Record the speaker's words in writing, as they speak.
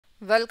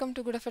Welcome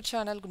to Good Effort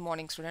channel. Good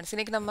morning students.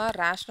 இன்னைக்கு நம்ம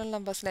rational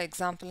numbersல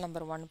example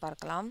number 1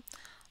 பார்க்கலாம்.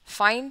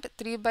 Find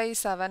 3 by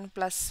 7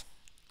 plus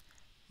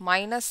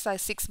minus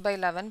 6 by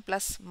 11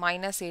 plus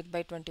minus 8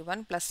 by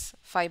 21 plus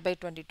 5 by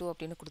 22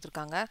 அப்படின்னு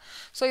கொடுத்திருக்காங்க.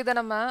 So இதை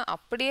நம்ம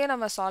அப்படியே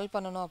நம்ம சால்வ்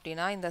பண்ணணும்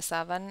அப்படின்னா இந்த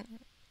 7,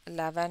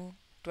 11,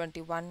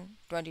 21,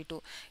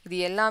 22 இது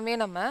எல்லாமே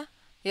நம்ம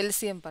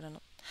LCM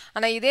பண்ணணும்.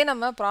 ஆனால் இதே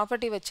நம்ம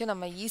ப்ராப்பர்ட்டி வச்சு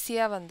நம்ம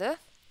ஈஸியாக வந்து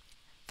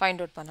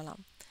ஃபைண்ட் அவுட்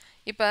பண்ணலாம்.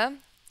 இப்போ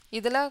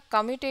இதில்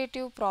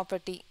commutative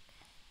property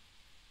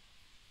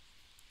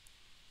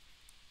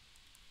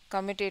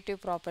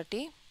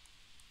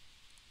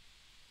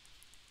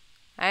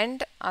and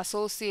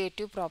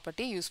associative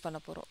property use பண்ண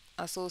போகிறோம்.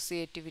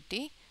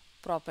 associativity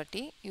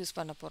property யூஸ்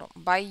பண்ண போகிறோம்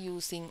by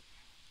using.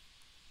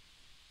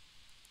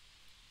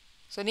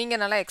 ஸோ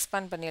நீங்கள் நல்லா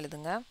எக்ஸ்பேண்ட் பண்ணி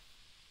எழுதுங்க.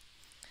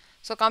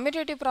 ஸோ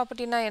commutative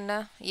propertyனா என்ன?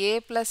 a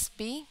plus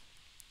b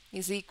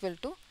is equal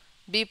to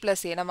b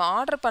plus a. நம்ம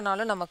ஆர்டர்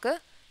பண்ணாலும் நமக்கு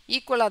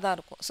ஈக்குவலாக தான்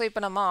இருக்கும். ஸோ இப்போ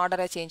நம்ம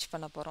ஆர்டரை சேஞ்ச்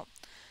பண்ண போகிறோம்.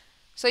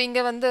 ஸோ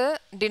இங்கே வந்து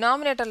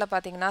டினாமினேட்டரில்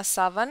பார்த்தீங்கன்னா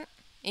 7,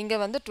 இங்கே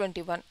வந்து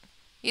 21,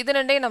 இது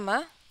ரெண்டையும் நம்ம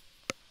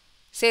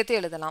சேர்த்து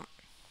எழுதலாம்.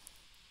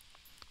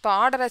 இப்போ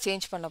ஆர்டரை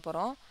சேஞ்ச் பண்ண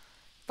போகிறோம்.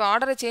 இப்போ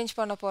ஆர்டரை சேஞ்ச்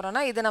பண்ண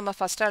போகிறோன்னா இது நம்ம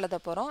ஃபஸ்ட்டாக எழுத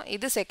போகிறோம்,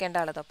 இது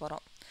செகண்டாக எழுத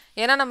போகிறோம்.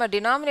 ஏன்னா நம்ம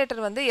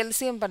டினாமினேட்டர் வந்து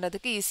எல்சிஎம்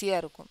பண்ணுறதுக்கு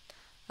ஈஸியாக இருக்கும்.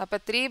 அப்போ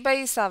 3 by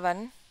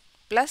 7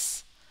 plus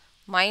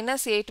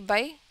minus 8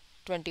 by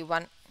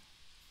 21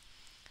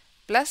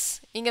 plus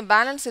இங்கே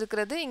பேலன்ஸ்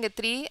இருக்கிறது இங்கே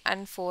 3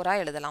 and 4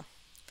 எழுதலாம்.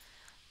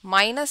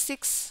 minus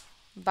 6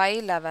 by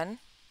 11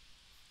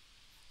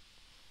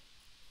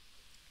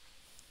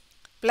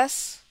 plus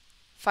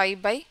 5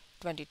 by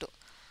 22.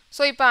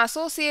 So இப்போ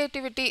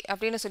அசோசியேட்டிவிட்டி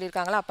அப்படின்னு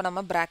சொல்லியிருக்காங்களா, அப்போ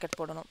நம்ம ப்ராக்கெட்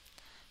போடணும்.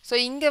 ஸோ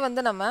இங்கே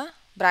வந்து நம்ம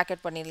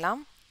ப்ராக்கெட்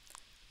பண்ணிடலாம்.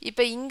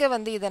 இப்போ இங்கே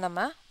வந்து இதை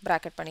நம்ம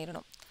ப்ராக்கெட்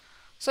பண்ணிடணும்.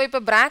 ஸோ இப்போ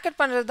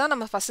ப்ராக்கெட் பண்ணுறது தான்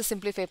நம்ம ஃபஸ்ட்டு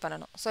சிம்ப்ளிஃபை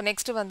பண்ணணும். ஸோ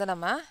நெக்ஸ்ட்டு வந்து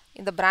நம்ம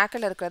இந்த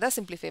ப்ராக்கெட்டில் இருக்கிறத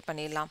சிம்ப்ளிஃபை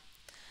பண்ணிடலாம்.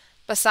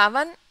 இப்போ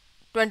 7,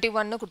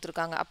 21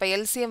 கொடுத்துருக்காங்க. அப்போ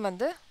எல்சிஎம்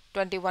வந்து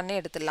 21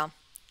 எடுத்துடலாம்.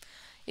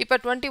 இப்போ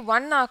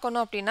 21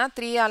 ஆக்கணும் அப்படின்னா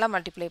 3ஆல்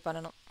மல்டிப்ளை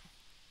பண்ணணும்.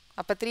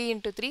 அப்போ 3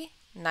 into 3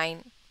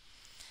 9.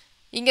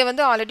 இங்கே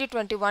வந்து ஆல்ரெடி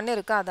 21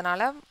 இருக்குது,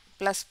 அதனால்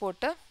ப்ளஸ்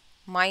போட்டு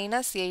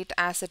minus 8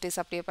 as it is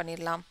அப்படியே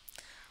பண்ணிடலாம்.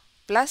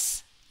 ப்ளஸ்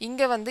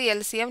இங்கே வந்து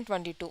எல்சிஎம்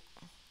 22,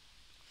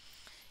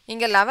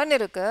 இங்கே 11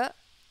 இருக்குது,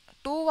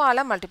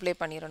 2ஆல் மல்டிப்ளை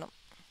பண்ணிடணும்.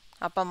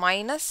 அப்போ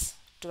minus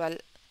 12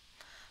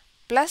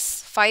 ப்ளஸ்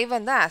 5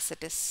 வந்து as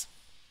it is.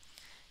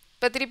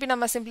 இப்போ திருப்பி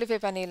நம்ம சிம்ப்ளிஃபை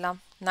பண்ணிடலாம்.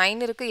 9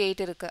 இருக்குது,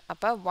 8 இருக்குது,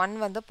 அப்போ 1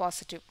 வந்து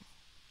பாசிட்டிவ்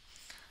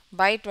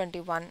by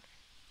 21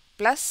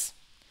 ப்ளஸ்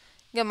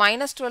இங்கே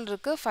minus 12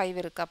 இருக்குது,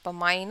 5 இருக்குது, அப்போ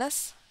minus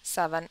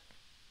 7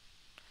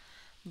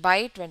 by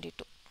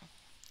 22.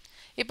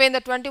 இப்போ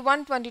இந்த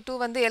 21, 22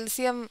 வந்து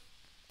எல்சிஎம்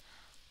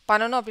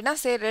பண்ணணும் அப்படின்னா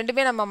சரி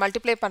ரெண்டுமே நம்ம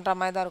மல்டிப்ளை பண்ணுற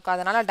மாதிரி தான் இருக்கும்.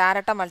 அதனால்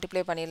டேரெக்டாக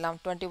மல்டிப்ளை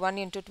பண்ணிடலாம்.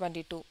 21 into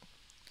 22.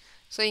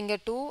 ஸோ இங்கே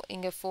 2,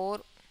 இங்கே 4,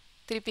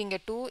 திருப்பி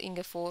இங்கே 2,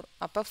 இங்கே 4,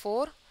 அப்போ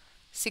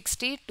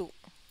 462.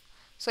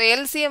 ஸோ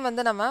எல்சிஎம்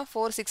வந்து நம்ம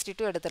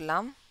 462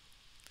 எடுத்துடலாம்.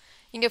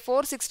 இங்கே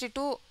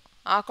 462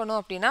 ஆக்கணும்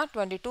அப்படின்னா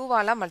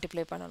 22ஆல்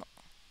மல்டிப்ளை பண்ணணும்.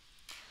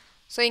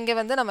 ஸோ இங்கே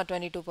வந்து நம்ம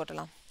 22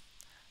 போட்டலாம்.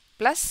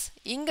 ப்ளஸ்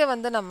இங்கே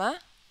வந்து நம்ம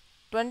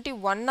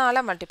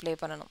 21ஆல் மல்டிப்ளை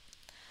பண்ணணும்.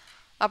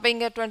 அப்போ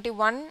இங்கே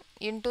 21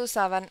 into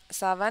 7,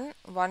 7,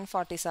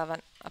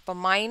 147, அப்போ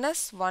minus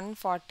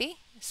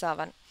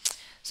 147.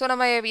 ஸோ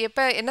நம்ம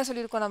எப்போ என்ன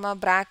சொல்லியிருக்கோம், நம்ம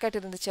ப்ராக்கெட்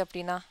இருந்துச்சு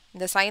அப்படின்னா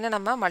இந்த சைனை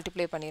நம்ம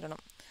மல்டிப்ளை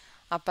பண்ணிடணும்.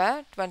 அப்போ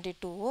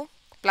 22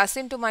 plus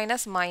into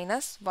minus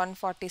minus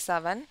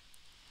 147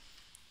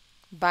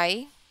 by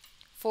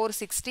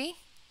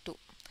 462.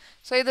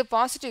 So இது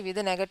பாசிட்டிவ்,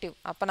 இது நெகட்டிவ்.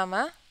 அப்போ நம்ம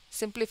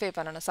சிம்ப்ளிஃபை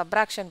பண்ணணும்,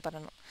 சப்ராக்ஷன்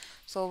பண்ணணும்.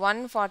 ஸோ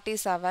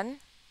 147,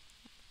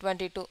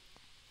 22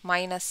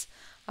 மைனஸ்,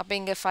 அப்போ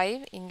இங்கே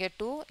 5, இங்கே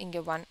 2,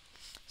 இங்கே 1.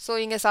 ஸோ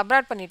இங்கே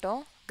சப்ராக்ட்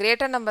பண்ணிட்டோம்.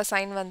 கிரேட்டர் நம்பர்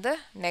சைன் வந்து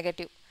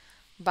நெகட்டிவ்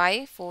by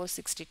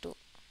 462.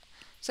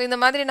 ஸோ இந்த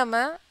மாதிரி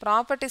நம்ம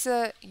ப்ராப்பர்ட்டிஸை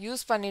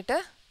யூஸ் பண்ணிவிட்டு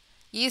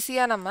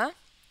ஈஸியாக நம்ம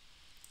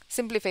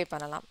சிம்ப்ளிஃபை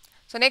பண்ணலாம்.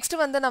 ஸோ நெக்ஸ்ட்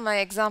வந்து நம்ம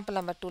எக்ஸாம்பிள்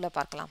நம்பர் 2ல்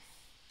பார்க்கலாம்.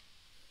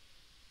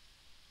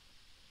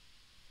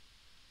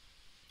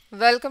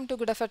 Welcome to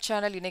good effort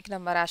channel. இன்றைக்கி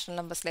நம்ம ரேஷனல்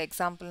நம்பர்ஸில்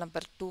எக்ஸாம்பிள்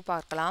நம்பர் 2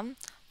 பார்க்கலாம்.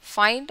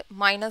 Find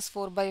minus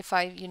 4 by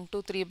 5 into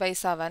 3 by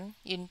 7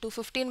 into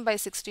 15 by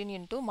 16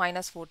 into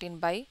minus 14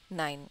 by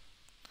 9.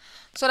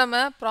 So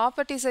நம்ம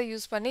ப்ராப்பர்ட்டிஸை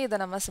யூஸ் பண்ணி இதை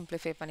நம்ம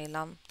சிம்ப்ளிஃபை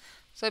பண்ணிடலாம்.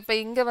 ஸோ இப்போ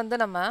இங்கே வந்து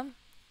நம்ம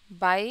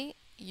by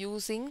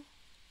using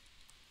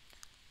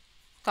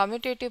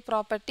commutative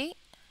property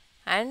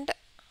and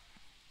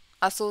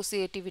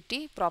associativity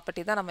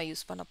property தான் நம்ம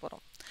யூஸ் பண்ண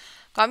போகிறோம்.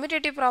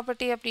 commutative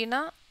property அப்படின்னா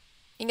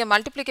இங்கே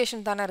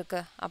மல்டிப்ளிகேஷன் தானே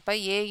இருக்குது. அப்போ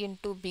a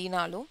into b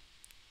நாலும்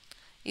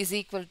is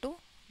equal to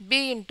b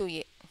into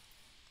a.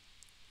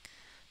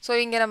 So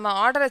இங்கே நம்ம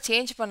ஆர்டரை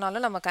சேஞ்ச்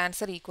பண்ணாலும் நமக்கு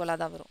ஆன்சர் ஈக்குவலாக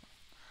தான் வரும்.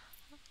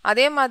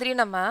 அதே மாதிரி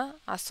நம்ம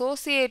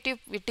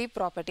அசோசியேட்டிவிட்டி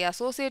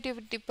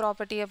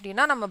ப்ராப்பர்ட்டி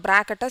அப்படின்னா நம்ம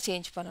ப்ராக்கெட்டை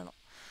சேஞ்ச் பண்ணணும்.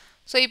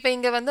 ஸோ இப்போ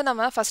இங்கே வந்து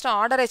நம்ம ஃபஸ்ட்டு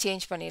ஆர்டரை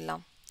சேஞ்ச்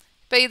பண்ணிடலாம்.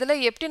 இப்போ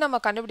இதில் எப்படி நம்ம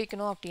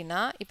கண்டுபிடிக்கணும் அப்படின்னா,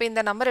 இப்போ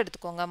இந்த நம்பர்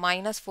எடுத்துக்கோங்க,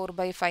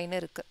 -4/5ன்னு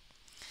இருக்குது.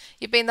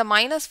 இப்போ இந்த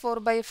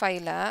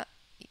 -4/5ல்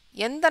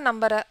எந்த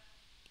நம்பரை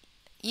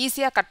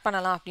ஈஸியாக கட்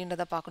பண்ணலாம்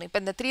அப்படின்றத பார்க்கணும். இப்போ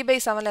இந்த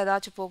 3/7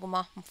 ஏதாச்சும்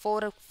போகுமா?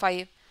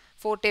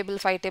 4 டேபிள்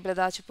 5 டேபிள்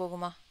ஏதாச்சும்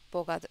போகுமா?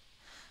 போகாது.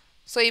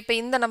 ஸோ இப்போ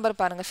இந்த நம்பர்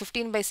பாருங்கள்,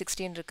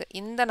 15/16 இருக்குது.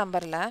 இந்த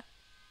நம்பரில்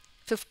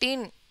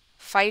 15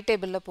 5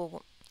 டேபிளில்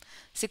போகும்,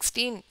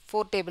 16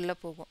 4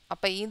 டேபிளில் போகும்.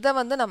 அப்போ இதை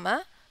வந்து நம்ம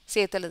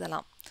சேர்த்து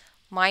எழுதலாம்.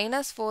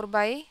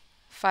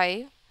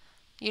 -4/5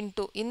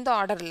 இன்ட்டு இந்த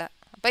ஆர்டரில்.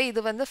 அப்போ இது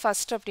வந்து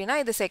ஃபஸ்ட் அப்படின்னா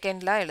இது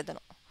செகண்டில்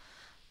எழுதணும்.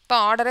 இப்போ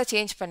ஆர்டரை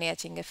சேஞ்ச்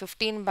பண்ணியாச்சு. இங்கே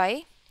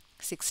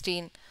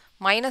 15/16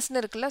 மைனஸ்னு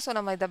இருக்குல்ல, ஸோ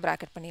நம்ம இதை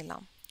ப்ராக்கெட்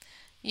பண்ணிடலாம்.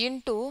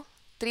 Into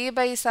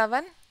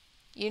 3/7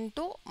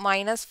 into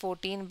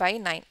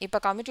 -14/9. இப்போ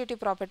கம்யூட்டேட்டிவ்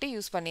ப்ராப்பர்ட்டி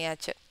யூஸ்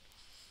பண்ணியாச்சு.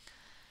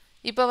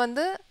 இப்போ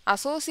வந்து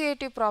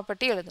அசோசியேட்டிவ்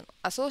ப்ராப்பர்ட்டி எழுதணும்.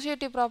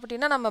 அசோசியேட்டிவ்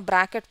ப்ராப்பர்ட்டினா நம்ம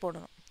ப்ராக்கெட்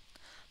போடணும்.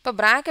 இப்போ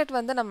ப்ராக்கெட்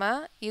வந்து நம்ம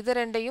இது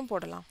ரெண்டையும்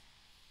போடலாம்,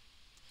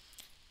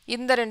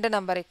 இந்த ரெண்டு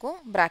நம்பருக்கும்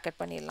ப்ராக்கெட்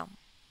பண்ணிடலாம்.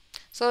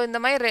 ஸோ இந்த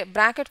மாதிரி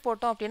ப்ராக்கெட்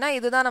போட்டோம் அப்படின்னா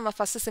இதுதான் நம்ம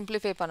ஃபஸ்ட்டு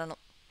சிம்பிளிஃபை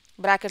பண்ணணும்,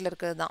 ப்ராக்கெட்டில்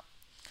இருக்கிறது தான்.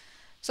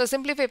 ஸோ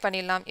சிம்பிளிஃபை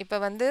பண்ணிடலாம். இப்போ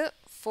வந்து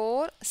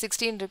 4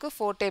 16 இருக்குது,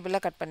 4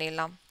 டேபிளில் கட்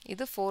பண்ணிடலாம்.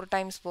 இது 4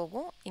 டைம்ஸ்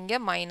போகும், இங்கே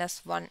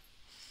 -1.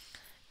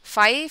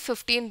 5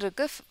 15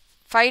 இருக்குது,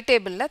 5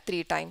 டேபிளில்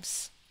 3 டைம்ஸ்.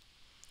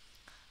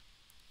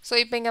 ஸோ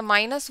இப்போ இங்கே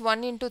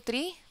 -1 இன்ட்டு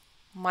 3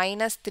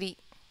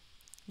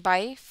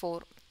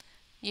 -3/4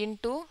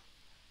 இன்ட்டு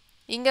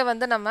இங்கே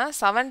வந்து நம்ம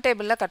 7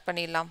 டேபிளில் கட்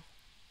பண்ணிடலாம்,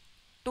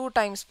 2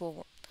 டைம்ஸ்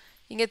போகும்.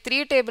 இங்கே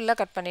 3 டேபிளில்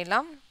கட்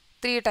பண்ணிடலாம்,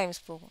 3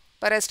 டைம்ஸ் போகும்.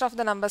 இப்போ ரெஸ்ட் ஆஃப்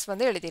த நம்பர்ஸ்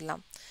வந்து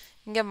எழுதிடலாம்.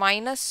 இங்கே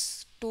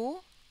 -2,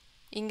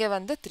 இங்கே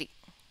வந்து 3.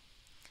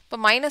 இப்போ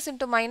மைனஸ்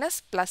இன்ட்டு மைனஸ்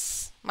ப்ளஸ்,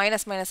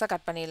 மைனஸாக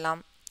கட்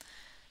பண்ணிடலாம்.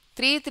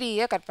 3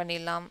 3யை கட்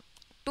பண்ணிடலாம்.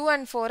 2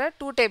 and 4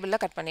 2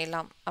 டேபிளில் கட்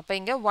பண்ணிடலாம். அப்போ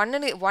இங்கே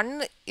 1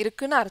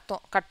 இருக்குன்னு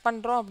அர்த்தம். கட்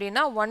பண்ணுறோம்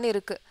அப்படின்னா 1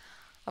 இருக்குது.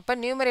 அப்போ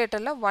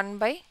நியூமரேட்டரில்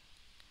 1/,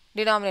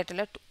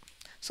 டினாமினேட்டரில் 2.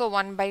 ஸோ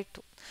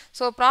 1/2.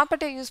 ஸோ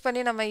ப்ராப்பர்ட்டி யூஸ்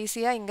பண்ணி நம்ம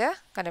ஈஸியாக இங்கே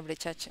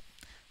கண்டுபிடிச்சாச்சு.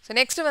 ஸோ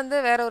நெக்ஸ்ட்டு வந்து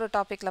வேறு ஒரு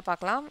டாப்பிக்கில்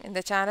பார்க்கலாம். இந்த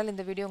சேனல்,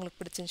 இந்த வீடியோ உங்களுக்கு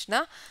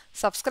பிடிச்சிருந்துச்சுன்னா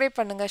சப்ஸ்கிரைப்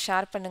பண்ணுங்கள்,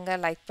 ஷேர் பண்ணுங்கள்,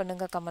 லைக்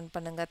பண்ணுங்கள், கமெண்ட்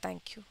பண்ணுங்கள்.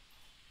 தேங்க்யூ.